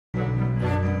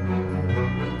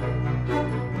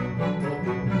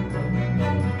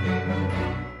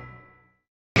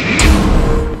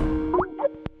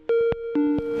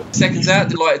Seconds out,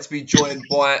 delighted to be joined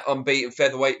by unbeaten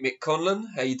featherweight Mick Conlan.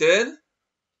 How you doing?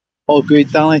 All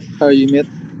good, Danny. How are you, mate?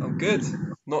 I'm good.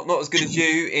 Not as good as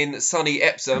you in sunny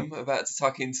Epsom. About to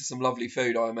tuck into some lovely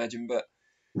food, I imagine. But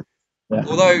Yeah.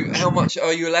 although, how much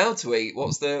are you allowed to eat?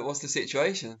 What's the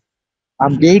situation?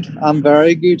 I'm good. I'm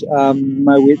very good.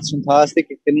 My weight's fantastic.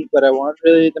 I can eat what I want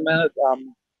really at the minute.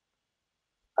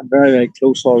 I'm very, very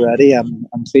close already.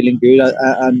 I'm feeling good.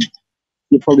 And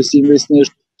you've probably seen recently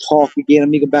there's talk again of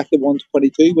me going back to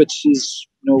 122, which is,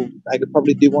 I could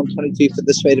probably do 122 for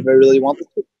this fight if I really wanted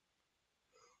to.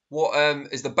 What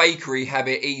is the bakery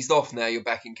habit eased off now? You're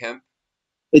back in camp.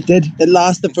 It did. It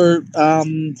lasted for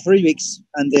 3 weeks,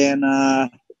 and then I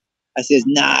says,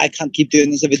 "Nah, I can't keep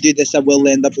doing this. If I do this, I will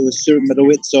end up with a certain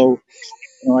middleweight. So,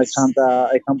 I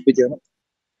can't be doing it."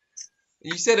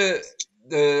 You said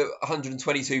the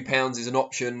 122 pounds is an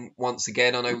option once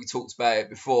again. I know we talked about it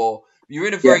before. You're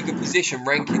in a very good position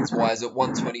rankings wise at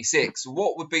 126.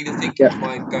 What would be the thinking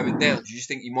behind going down? Do you just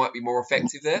think you might be more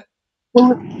effective there?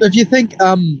 Well, if you think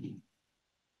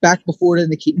back before in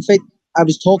the Keaton fight, I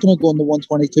was talking about going to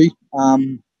 122.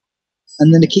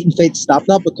 And then the Keaton fight stopped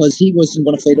that because he wasn't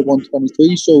going to fight at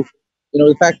 122. So,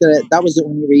 the fact that that was the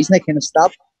only reason I kind of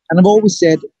stopped. And I've always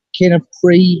said, kind of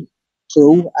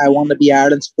pre-pro, I want to be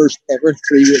Ireland's first ever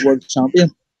 3-weight world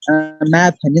champion. And in my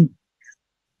opinion,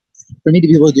 for me to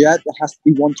be able to do that, it has to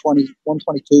be 120,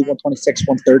 122, 126,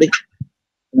 130.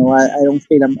 I don't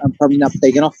feel I'm probably not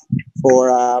big enough for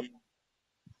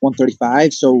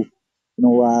 135. So,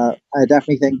 I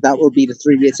definitely think that would be the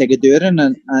 3 weights I could do it in.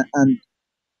 And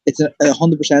it's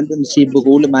 100% an achievable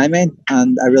goal in my mind,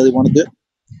 and I really want to do it.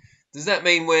 Does that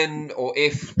mean when or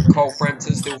if Carl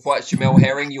Frampton still fights Jamel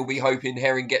Herring, you'll be hoping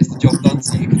Herring gets the job done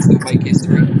so you can still make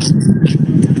history?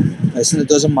 Listen, it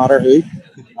doesn't matter who.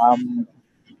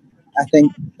 I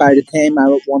think by the time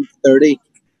I'm at 130,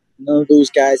 none of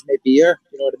those guys may be here.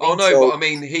 You know what I mean? Oh no, but I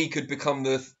mean he could become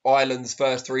the Ireland's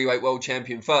first 3-weight world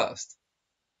champion first.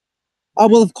 Oh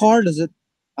well, if Carl does it,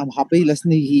 I'm happy.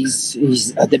 Listen,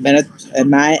 he's at the minute in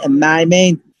my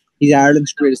mind, he's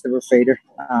Ireland's greatest ever fighter,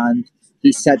 and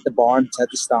he set the bar and set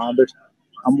the standard.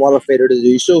 And what a fighter to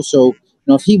do so. So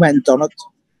if he went and done it,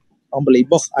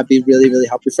 unbelievable. I'd be really, really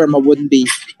happy for him. I wouldn't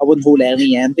hold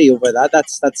any envy over that.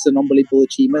 That's an unbelievable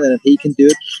achievement, and if he can do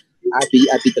it, I'd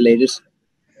be delighted.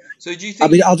 So do you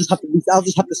think? I'll just have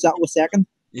to settle with second.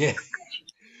 Yeah.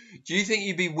 Do you think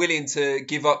you'd be willing to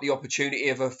give up the opportunity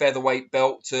of a featherweight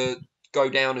belt to go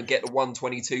down and get the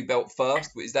 122 belt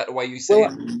first? Is that the way you see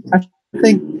it?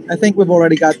 I think we've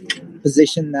already got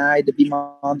position now to be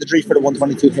mandatory for the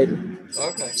 122 title.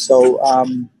 Okay. So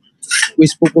we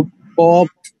spoke with Bob.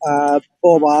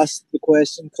 Bob asked the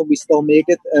question, "Can we still make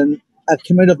it?" And I've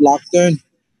come out of lockdown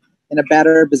in a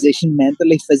better position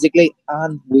mentally, physically,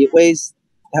 and weight-wise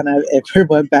than I ever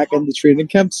went back into training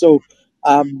camp. So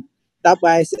that's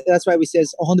why we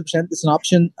says 100% it's an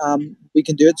option. We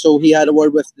can do it. So he had a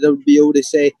word with the WBO. They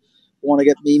say want to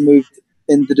get me moved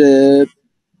into the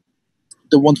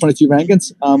 122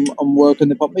 rankings. I'm working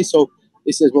the company. So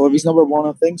he says, well, if he's number one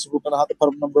on things, we're going to have to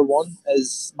put him number one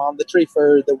as mandatory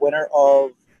for the winner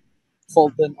of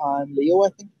Fulton and Leo, I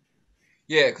think.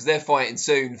 Yeah, because they're fighting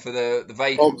soon for the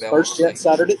vacant belt. First,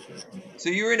 Saturday. So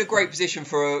you're in a great position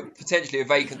for potentially a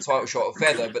vacant title shot at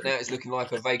feather, but now it's looking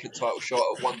like a vacant title shot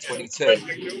at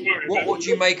 122. What do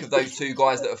you make of those two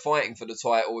guys that are fighting for the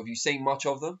title? Have you seen much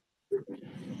of them?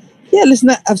 Yeah, listen,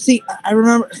 I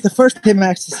remember the first time I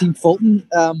actually seen Fulton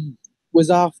was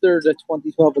after the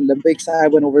 2012 Olympics. I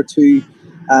went over to,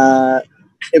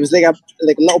 it was like a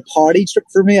little party trip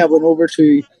for me. I went over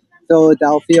to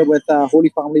Philadelphia with Holy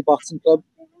Family Boxing Club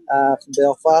from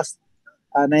Belfast,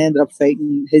 and I ended up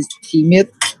fighting his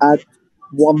teammate at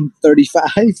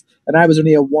 135, and I was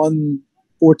only a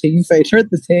 114 fighter at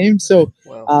the time. So,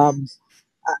 wow.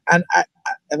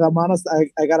 If I'm honest,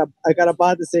 I got a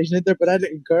bad decision out there, but I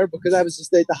didn't care because I was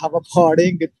just there to have a party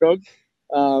and get drunk.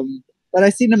 But I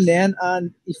seen him then,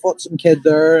 and he fought some kid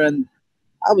there, and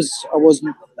I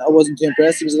wasn't too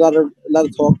impressed. There was a lot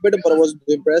of talk about him, but I wasn't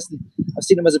too impressed. And I've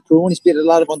seen him as a pro, and he's beat a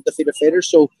lot of undefeated fighters,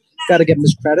 so got to give him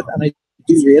his credit, and I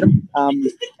do rate him.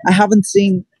 I haven't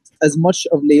seen as much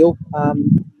of Leo.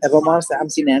 If I'm honest, I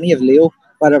haven't seen any of Leo,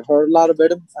 but I've heard a lot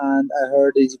about him, and I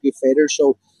heard he's a good fighter.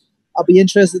 So I'll be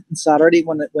interested in Saturday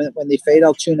when they fight.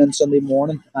 I'll tune in Sunday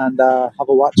morning and have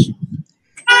a watch.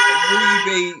 Will you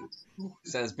be?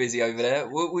 Sounds busy over there.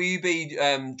 Will you be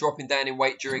dropping down in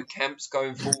weight during camps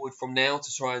going forward from now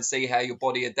to try and see how your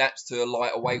body adapts to a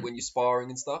lighter weight when you're sparring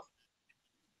and stuff?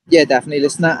 Yeah, definitely.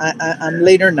 Listen, I'm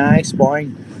later now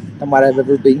sparring than what I've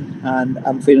ever been, and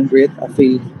I'm feeling great. I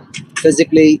feel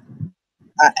physically,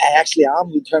 I actually am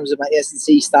in terms of my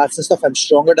S&C stats and stuff. I'm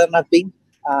stronger than I've been.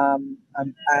 I'm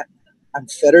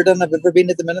fitter than I've ever been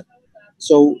at the minute.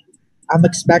 So I'm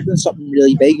expecting something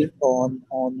really big on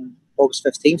August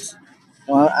 15th.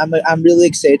 I'm really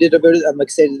excited about it. I'm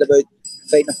excited about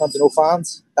fighting in front of no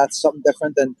fans. That's something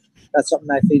different, and that's something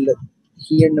I feel that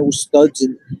hearing those studs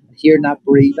and hearing that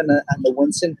breathing and the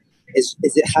wincing is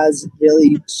it has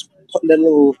really put a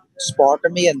little spark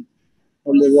in me and a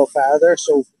little fire there.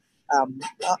 So I'm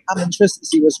interested to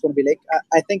see what it's going to be like.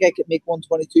 I think I could make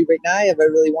 122 right now if I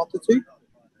really wanted to,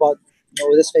 but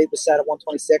this fight was set at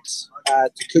 126.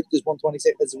 Takoucht is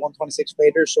 126 as a 126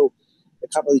 fighter, so I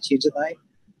can't really change it now.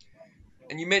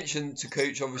 And you mentioned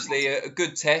Takoucht, obviously a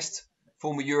good test,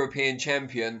 former European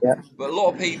champion. Yeah. But a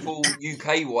lot of people,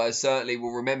 UK-wise, certainly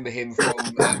will remember him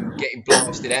from getting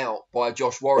blasted out by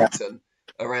Josh Warrington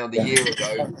around a year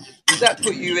ago. Does that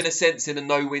put you, in a sense, in a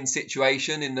no-win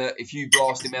situation? In that, if you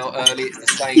blast him out early, it's the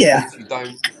same as if you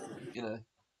don't,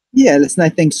 Yeah, listen, I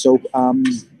think so.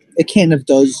 It kind of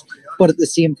does, but at the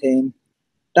same time,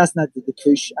 that's not the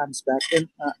Takoucht I'm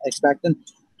expecting.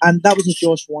 And that was a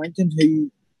Josh Warrington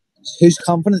whose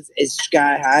confidence is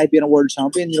sky high, being a world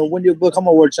champion. When you become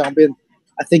a world champion,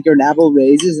 I think your level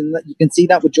raises, and you can see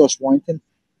that with Josh Warrington.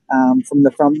 From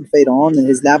the front fight on, and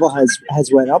his level has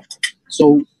went up.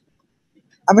 So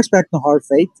I'm expecting a hard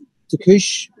fight.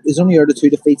 Takoucht, his only other two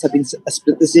defeats have been a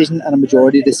split decision and a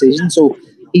majority decision. So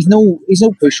he's no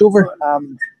pushover.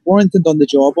 Warrington done the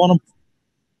job on him.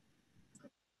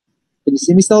 Can you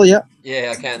see me still? Yeah.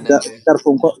 Yeah, I can now. Got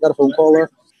a phone call there.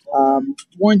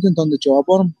 Warrington done the job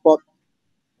on him, but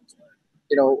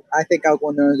I think I'll go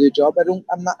in there and do the job.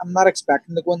 I'm not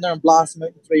expecting to go in there and blast him out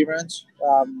in 3 rounds.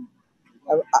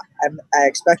 I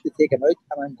expect to take him out,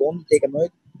 and I'm going to take him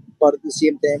out. But at the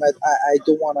same time, I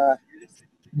don't want to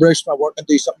rush my work and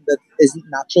do something that isn't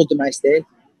natural to my style.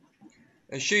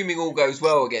 Assuming all goes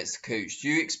well against Takoucht, do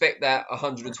you expect that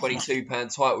 122-pound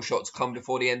title shot to come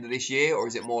before the end of this year, or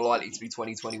is it more likely to be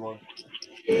 2021?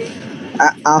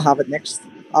 I'll have it next.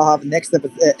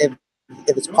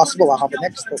 If it's possible. I'll have it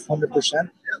next 100%.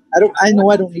 I know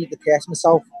I don't need to test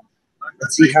myself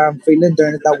and see how I'm feeling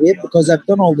down at that weight, because I've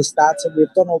done all the stats and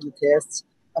we've done all the tests.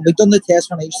 And we've done the test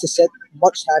when I used to sit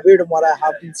much heavier than what I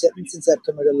have been sitting since I've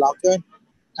come out of lockdown.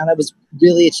 And it was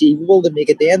really achievable to make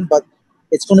it then, but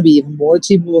it's going to be even more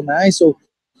achievable now. So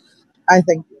I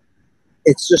think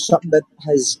it's just something that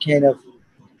has kind of,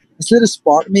 it's lit a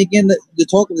spark in me again. The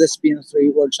talk of this being a 3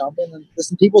 world champion, and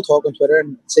listen, people talk on Twitter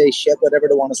and say shit, whatever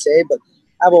they want to say, but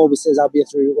I've always said I'll be a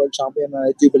 3 world champion, and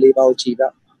I do believe I'll achieve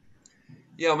that.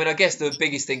 Yeah, I mean, I guess the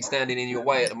biggest thing standing in your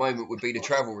way at the moment would be the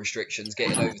travel restrictions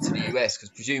getting over to the US, because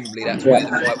presumably that's where the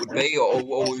fight would be,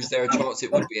 or is there a chance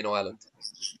it would be in Ireland?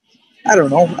 I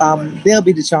don't know. They'll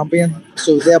be the champion,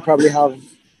 so they'll probably have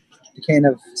to kind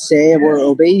of say where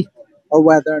it'll be, or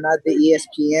whether or not the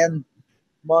ESPN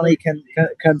money can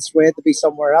sway it to be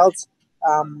somewhere else.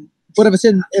 But if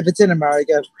it's in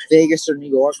America, Vegas or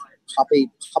New York, happy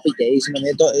days. I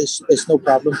mean, it's no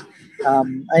problem.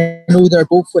 I know they're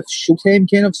both with Showtime,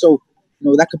 kind of, so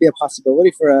that could be a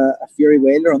possibility for a Fury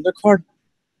Wilder undercard.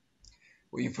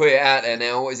 Well, you put it out there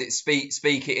now. What is it? Speak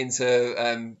it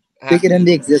into speak it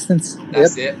into existence.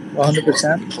 That's it.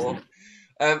 100%.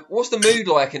 What's the mood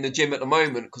like in the gym at the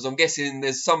moment? Because I'm guessing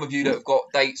there's some of you that have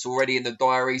got dates already in the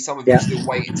diary. Some of you are still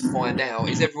waiting to find out.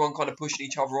 Is everyone kind of pushing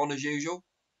each other on as usual?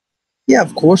 Yeah,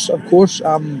 of course.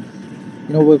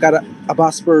 We've got a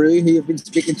Boss Baru who you've been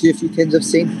speaking to a few times. I've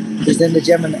seen who's in the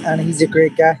gym, and he's a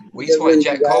great guy. Well, he's fighting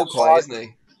Jack Colquay, isn't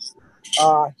he?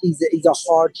 He's a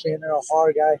hard trainer, a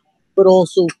hard guy, but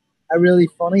also a really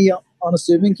funny,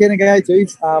 unassuming kind of guy too.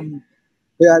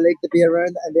 Who I like to be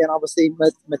around, and then obviously my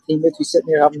teammate who's sitting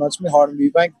here having lunch with me, Harlan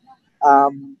Eubank.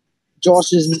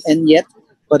 Josh isn't in yet,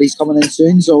 but he's coming in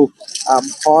soon. So me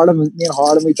and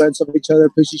Harlan, we bounce off each other,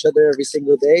 push each other every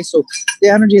single day. So the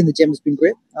energy in the gym has been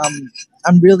great.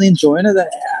 I'm really enjoying it.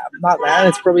 I'm not lying.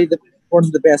 It's probably one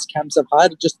of the best camps I've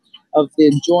had, just of the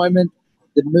enjoyment,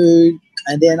 the mood,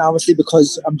 and then obviously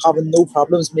because I'm having no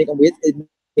problems making weight, it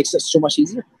makes it so much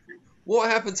easier. What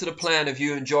happened to the plan of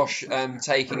you and Josh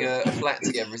taking a flat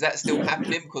together? Is that still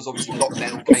happening? Because obviously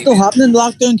lockdown came It's still happening.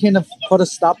 Lockdown kind of put a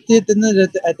stop to it, didn't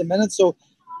it, at the minute? So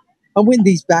I'm waiting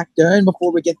these back down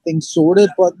before we get things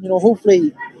sorted. But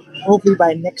hopefully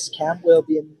by next camp we'll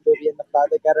be in the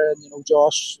flat together. And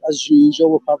Josh, as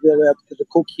usual, will probably be up to the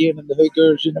cocaine and the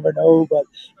hookers. You never know. But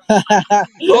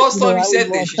last time you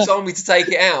said this, you told me to take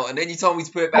it out, and then you told me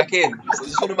to put it back in. So I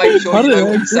just want to make sure you know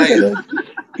what you're saying.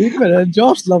 Keep it in.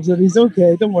 Josh loves it. He's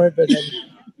okay. Don't worry about it.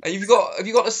 And have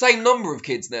you got the same number of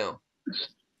kids now?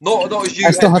 Not as you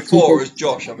had before, as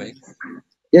Josh, I mean.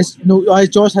 Yes, no,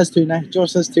 George has two now.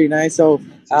 George has two now. So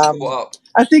he's caught up.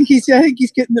 I think he's getting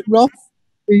it rough.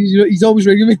 He's always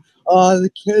ringing me. Oh, the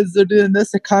kids are doing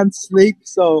this. I can't sleep.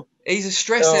 So He's a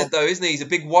stress head though, isn't he? He's a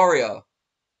big worrier.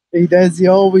 he does. He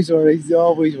always worries. He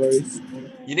always worries.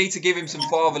 You need to give him some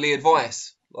fatherly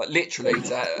advice, like literally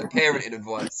parenting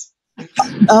advice.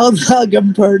 I'll give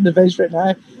him parenting advice right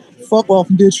now. Fuck off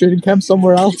and do a training camp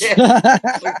somewhere else. Yeah.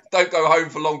 Don't go home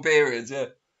for long periods. Yeah.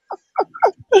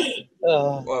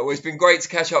 Well, it's been great to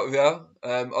catch up with you.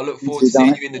 I look forward to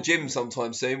seeing you in the gym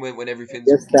sometime soon when everything's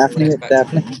yes, definitely.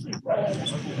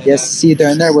 And, yes, see you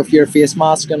down there with your face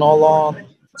mask and all on.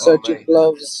 Surgical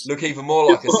gloves. Look even more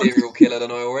like a serial killer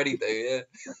than I already do. Yeah.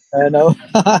 I know.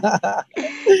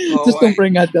 Just don't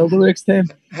bring that dildo next time.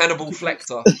 Hannibal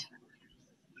Flecter.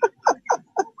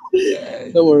 Yeah.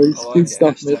 No worries. Good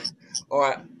stuff, mate. All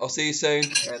right, I'll see you soon,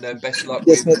 and best of luck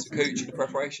yes, with Takoucht in the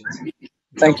preparations.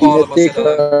 Thank you, mate. Take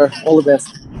care. All the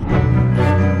best.